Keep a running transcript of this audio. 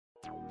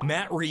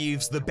Matt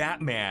Reeves' The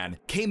Batman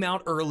came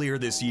out earlier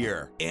this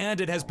year, and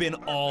it has been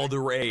all the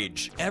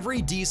rage.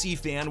 Every DC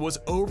fan was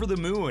over the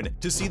moon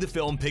to see the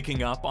film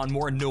picking up on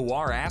more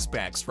noir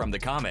aspects from the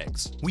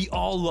comics. We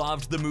all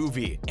loved the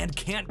movie and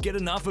can't get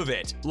enough of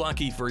it.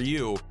 Lucky for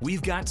you,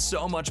 we've got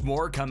so much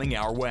more coming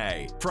our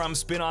way. From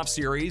spin-off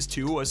series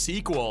to a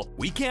sequel,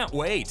 we can't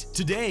wait.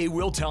 Today,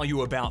 we'll tell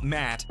you about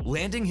Matt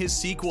landing his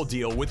sequel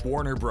deal with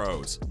Warner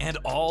Bros. And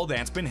all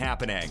that's been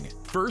happening.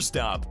 First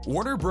up,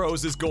 Warner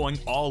Bros. Is going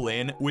all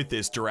in with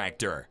this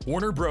director.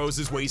 Warner Bros.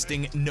 Is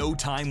wasting no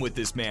time with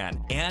this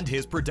man and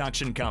his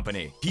production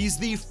company. He's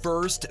the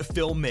first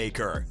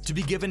filmmaker to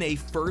be given a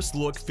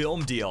first-look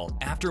film deal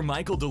after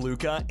Michael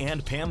DeLuca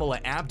and Pamela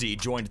Abdy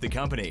joined the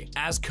company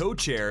as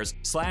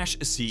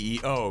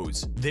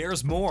co-chairs/CEOs.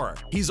 There's more.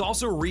 He's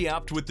also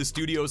re-upped with the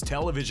studio's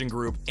television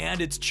group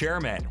and its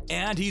chairman,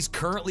 and he's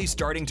currently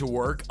starting to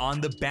work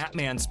on the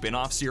Batman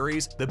spin-off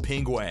series, The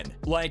Penguin.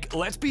 Like,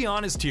 let's be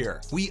honest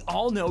here, we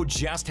all know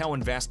just how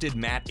invested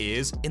Matt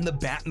is in the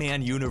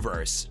Batman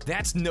universe.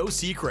 That's no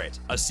secret.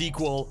 A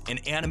sequel, an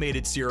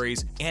animated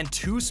series, and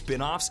 2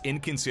 spin-offs in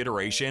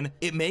consideration,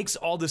 it makes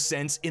all the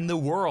sense in the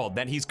world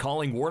that he's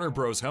calling Warner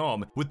Bros.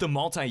 Home with the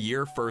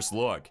multi-year first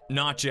look.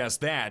 Not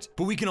just that,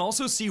 but we can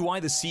also see why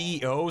the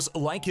CEOs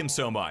like him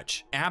so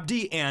much.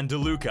 Abdy and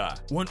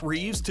DeLuca want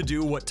Reeves to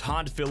do what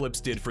Todd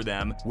Phillips did for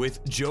them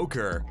with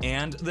Joker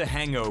and The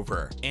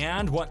Hangover,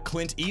 and what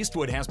Clint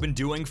Eastwood has been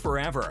doing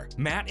forever.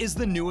 Matt is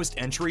the newest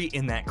entry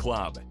in that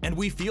club, and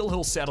we feel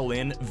he'll settle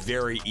in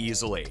very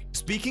easily.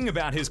 Speaking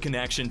about his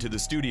connection to the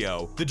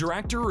studio, the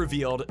director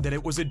revealed that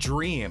it was a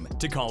dream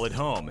to call it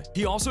home.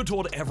 He also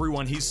told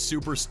everyone he's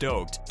super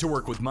stoked to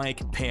work with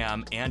Mike,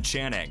 Pam, and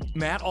Channing.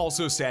 Matt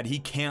also said he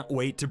can't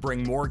wait to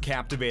bring more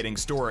captivating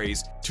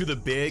stories to the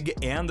big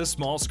and the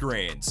small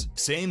screens.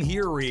 Same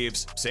here,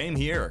 Reeves. Same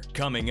here.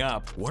 Coming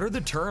up, what are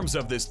the terms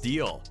of this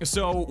deal?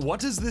 So, what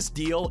does this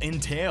deal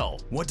entail?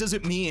 What does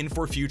it mean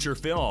for future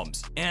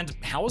films? And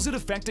how is it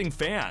affecting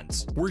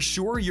fans? We're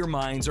sure your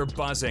minds are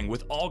buzzing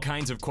with all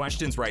kinds of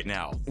questions right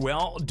now.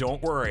 Well,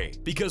 don't worry,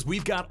 because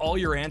we've got all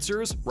your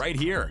answers right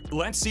here.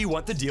 Let's see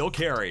what the deal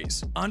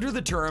carries. Under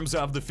the terms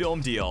of the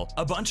film deal,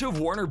 a bunch of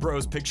Warner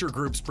Bros. Picture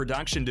Group's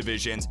production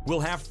divisions will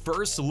have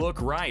first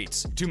look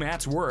rights to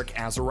Matt's work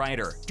as a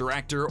writer,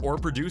 director, or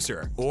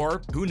producer.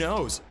 Or, who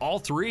knows, all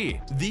 3.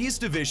 These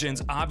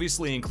divisions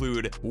obviously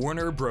include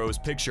Warner Bros.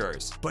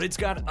 Pictures, but it's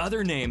got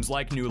other names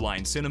like New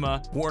Line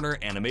Cinema, Warner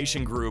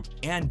Animation Group,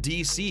 and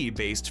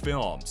DC-based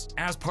films.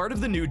 As part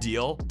of the new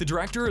deal, the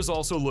director is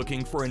also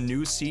looking for a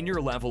new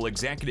senior-level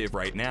executive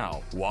right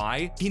now.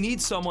 Why? He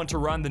needs someone to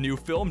run the new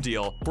film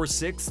deal for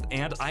 6th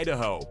and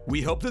Idaho.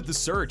 We hope that the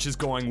search is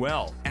going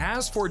well.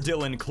 As for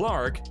Dylan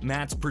Clark,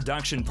 Matt's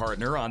production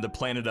partner on the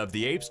Planet of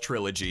the Apes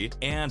trilogy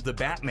and The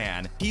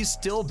Batman, he's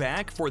still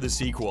back for the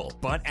sequel,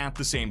 but at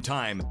the same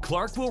time,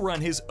 Clark will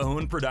run his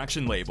own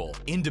production label,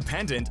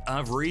 independent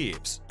of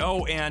Reeves.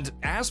 Oh, and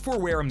as for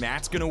where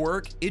Matt's gonna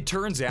work, it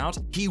turns out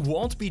he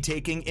won't be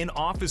taking an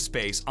office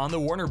space on the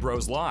Warner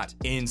Bros. Lot.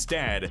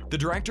 Instead, the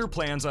director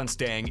plans on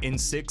staying in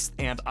 6th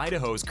and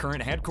Idaho's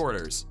current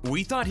headquarters.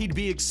 We thought he'd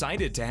be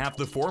excited to have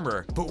the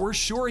former, but we're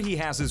sure he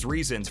has his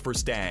reasons for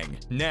staying.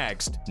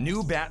 Next,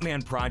 new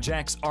Batman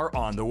projects are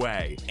on the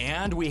way,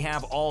 and we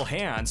have all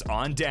hands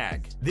on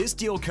deck. This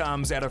deal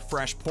comes at a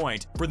fresh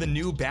point for the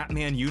new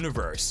Batman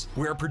universe,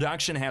 where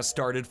production has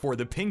started for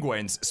the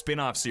Penguins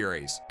spin-off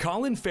series.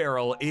 Colin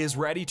Farrell is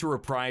ready to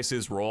reprise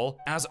his role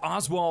as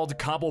Oswald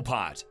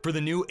Cobblepot for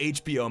the new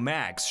HBO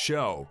Max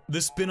show.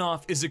 The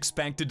spin-off is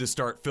expected to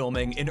start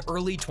filming in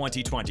early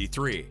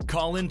 2023.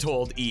 Colin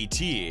told ET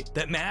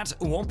that Matt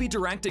won't be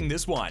directing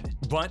this one,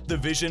 but the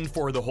vision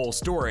for the whole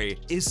story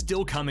is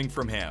still coming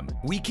from him.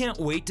 We can't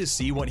wait to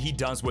see what he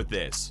does with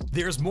this.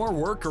 There's more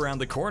work around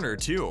the corner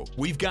too.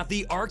 We've got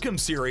the Arkham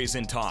series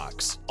in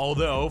talks.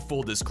 Although,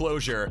 full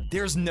disclosure,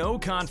 there's no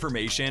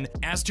confirmation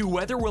as to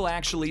whether we'll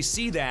actually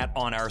see that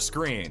on our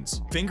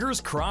screens.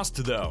 Fingers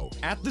crossed though.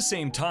 At the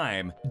same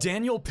time,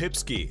 Daniel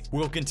Pipsky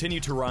will continue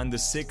to run the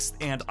 6th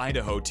and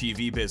Idaho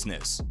TV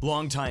business.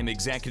 Longtime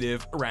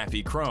executive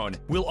Rafi Krohn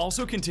will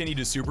also continue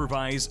to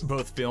supervise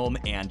both film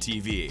and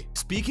TV.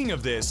 Speaking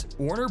of this,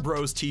 Warner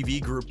Bros.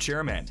 TV Group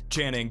chairman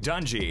Channing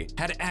Dungey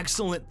had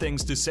excellent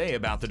things to say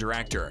about the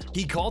director.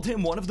 He called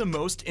him one of the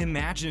most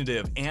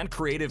imaginative and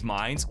creative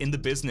minds in the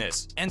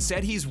business, and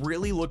said he's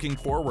really looking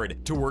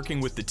forward to working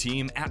with the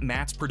team at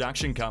Matt's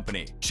production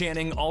company.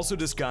 Channing also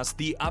discussed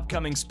the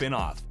upcoming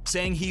spin-off,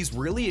 saying he's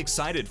really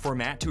excited for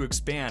Matt to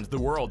expand the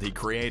world he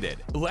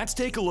created. Let's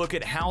take a look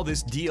at how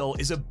this deal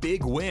is a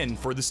big win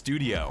for the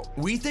studio.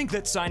 We think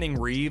that signing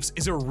Reeves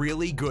is a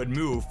really good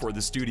move for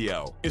the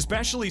studio,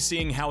 especially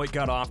seeing how it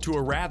got off to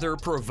a rather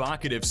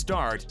provocative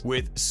start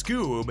with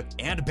Scoob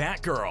and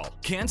Batgirl.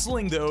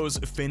 Canceling those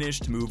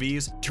finished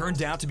movies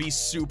turned out to be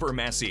super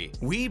messy.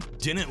 We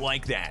didn't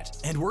like that,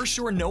 and we're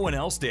sure no one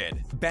else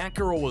did.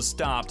 Batgirl was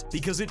stopped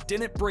because it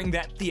didn't bring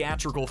that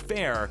theatrical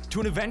fare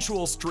to an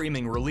eventual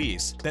streaming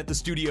release that the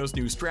studio's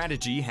new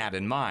strategy had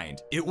in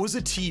mind. It was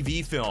a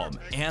TV film,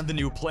 and the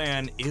new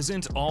plan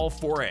isn't all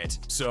for it,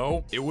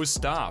 so it it was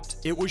stopped.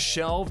 It was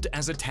shelved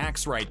as a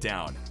tax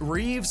write-down.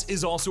 Reeves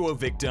is also a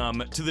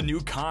victim to the new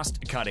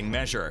cost-cutting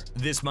measure.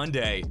 This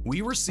Monday,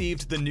 we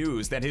received the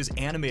news that his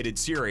animated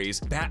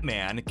series,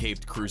 Batman: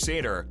 Caped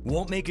Crusader,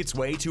 won't make its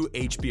way to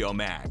HBO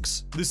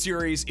Max. The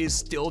series is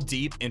still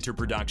deep into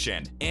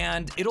production,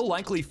 and it'll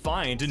likely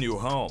find a new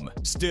home.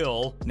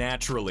 Still,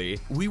 naturally,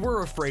 we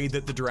were afraid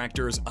that the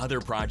director's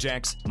other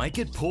projects might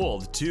get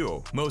pulled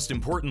too. Most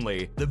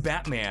importantly, the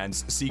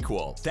Batman's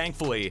sequel.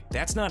 Thankfully,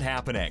 that's not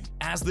happening,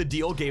 as the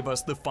deal gave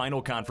us the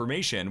final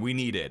confirmation we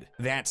needed.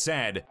 That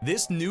said,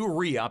 this new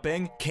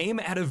re-upping came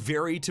at a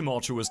very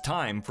tumultuous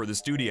time for the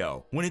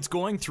studio, when it's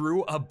going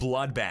through a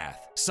bloodbath.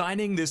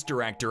 Signing this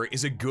director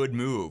is a good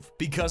move,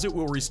 because it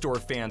will restore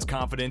fans'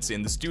 confidence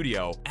in the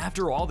studio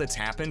after all that's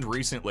happened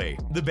recently.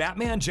 The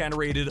Batman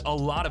generated a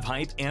lot of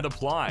hype and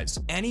applause.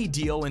 Any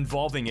deal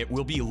involving it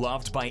will be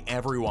loved by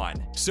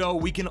everyone, so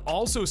we can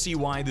also see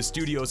why the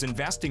studio's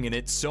investing in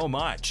it so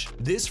much.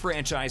 This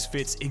franchise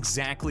fits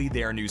exactly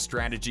their new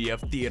strategy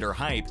of theater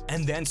hype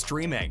and then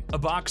streaming. A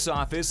box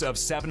office of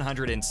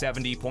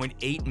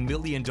 $770.8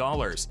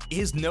 million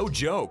is no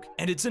joke,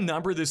 and it's a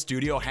number the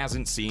studio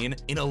hasn't seen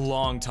in a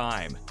long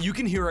time. You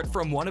can hear it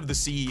from one of the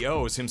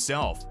CEOs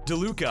himself.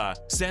 Luca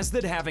says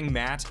that having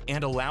Matt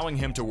and allowing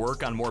him to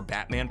work on more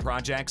Batman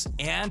projects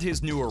and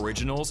his new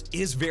originals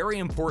is very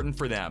important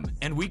for them,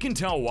 and we can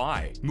tell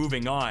why.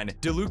 Moving on,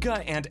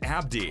 Luca and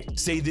Abdy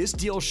say this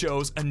deal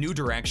shows a new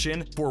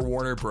direction for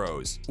Warner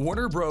Bros.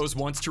 Warner Bros.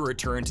 Wants to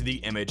return to the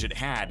image it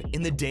had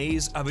in the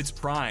days of its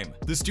prime.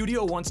 The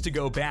studio wants to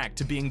go back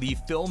to being the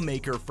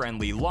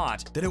filmmaker-friendly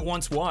lot that it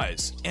once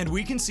was, and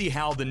we can see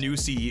how the new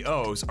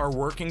CEOs are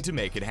working to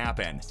make it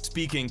happen.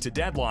 Speaking to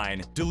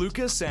Deadline,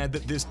 Luca said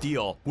that this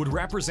deal would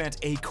represent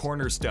a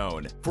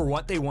cornerstone for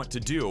what they want to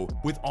do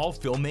with all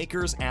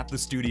filmmakers at the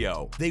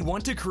studio. They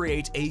want to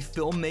create a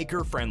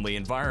filmmaker-friendly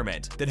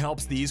environment that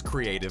helps these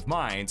creative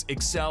minds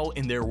excel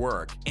in their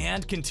work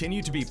and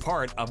continue to be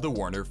part of the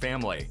Warner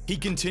family. He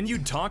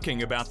continued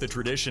talking about the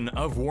tradition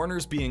of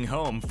Warner's being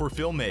home for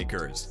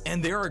filmmakers,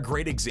 and there are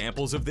great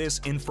examples of this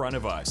in front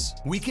of us.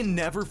 We can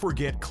never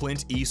forget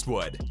Clint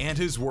Eastwood and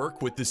his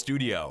work with the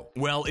studio.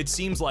 Well, it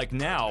seems like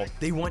now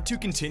they want to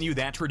continue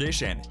that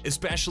tradition,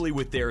 especially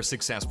with their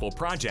successful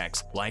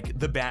projects like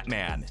The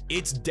Batman.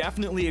 It's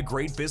definitely a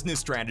great business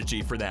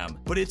strategy for them,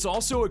 but it's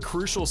also a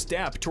crucial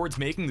step towards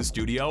making the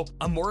studio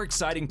a more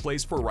exciting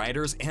place for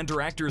writers and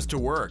directors to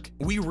work.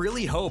 We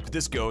really hope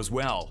this goes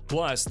well.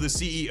 Plus, the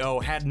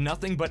CEO had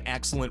nothing but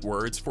excellent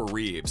words for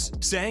Reeves,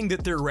 saying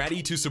that they're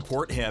ready to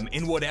support him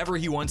in whatever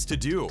he wants to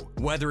do,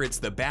 whether it's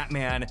The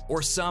Batman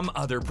or some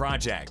other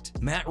project.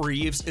 Matt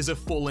Reeves is a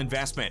full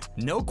investment,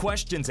 no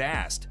questions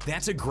asked.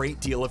 That's a great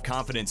deal of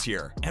confidence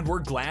here, and we're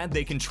glad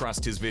they can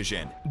trust his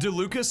vision.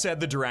 Luca said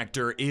the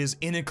director is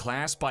in a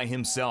class by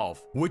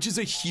himself, which is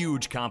a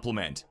huge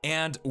compliment,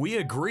 and we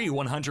agree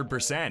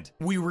 100%.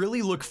 We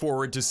really look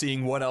forward to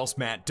seeing what else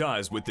Matt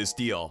does with this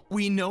deal.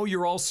 We know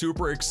you're all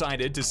super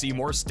excited to see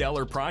more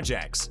stellar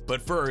projects,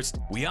 but first,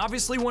 we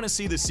obviously want to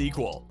see the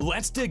sequel.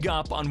 Let's dig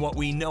up on what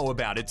we know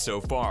about it so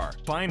far.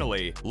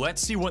 Finally,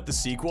 let's see what the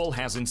sequel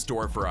has in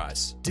store for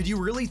us. Did you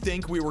really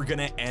think we were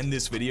gonna end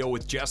this video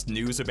with just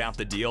news about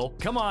the deal?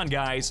 Come on,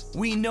 guys.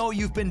 We know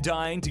you've been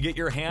dying to get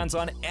your hands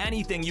on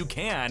anything you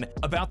can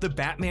about the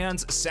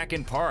Batman's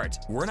second part.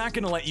 We're not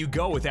gonna let you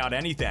go without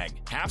anything.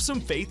 Have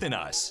some faith in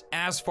us.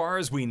 As far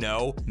as we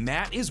know,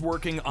 Matt is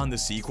working on the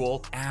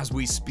sequel as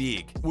we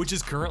speak, which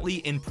is currently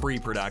in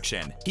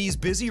pre-production. He's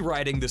busy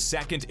writing the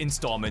second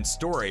installment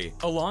story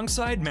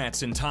alongside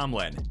Mattson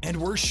Tomlin, and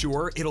we're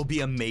sure it'll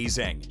be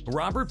amazing.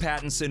 Robert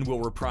Pattinson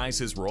will reprise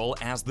his role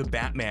as the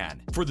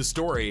Batman. For the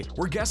story,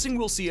 we're guessing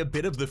we'll see a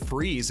bit of the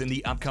Freeze in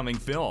the upcoming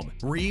film.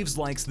 Reeves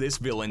likes this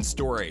villain's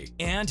story,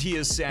 and he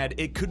has said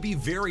it could be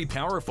very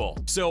powerful,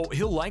 so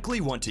he'll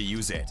likely want to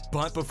use it.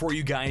 But before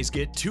you guys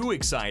get too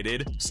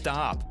excited,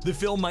 stop. The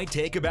film might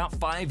take about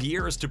 5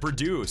 years to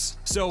produce,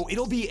 so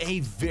it'll be a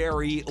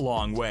very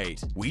long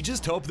wait. We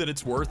just hope that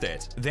it's worth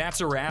it.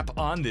 That's a wrap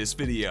on this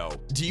video.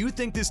 Do you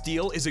think this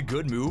deal is a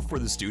good move for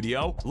the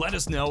studio? Let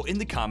us know in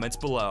the comments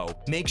below.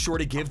 Make sure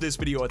to give this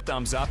video a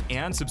thumbs up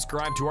and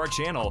subscribe to our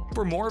channel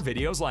for more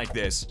videos like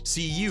this.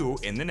 See you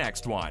in the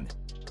next one.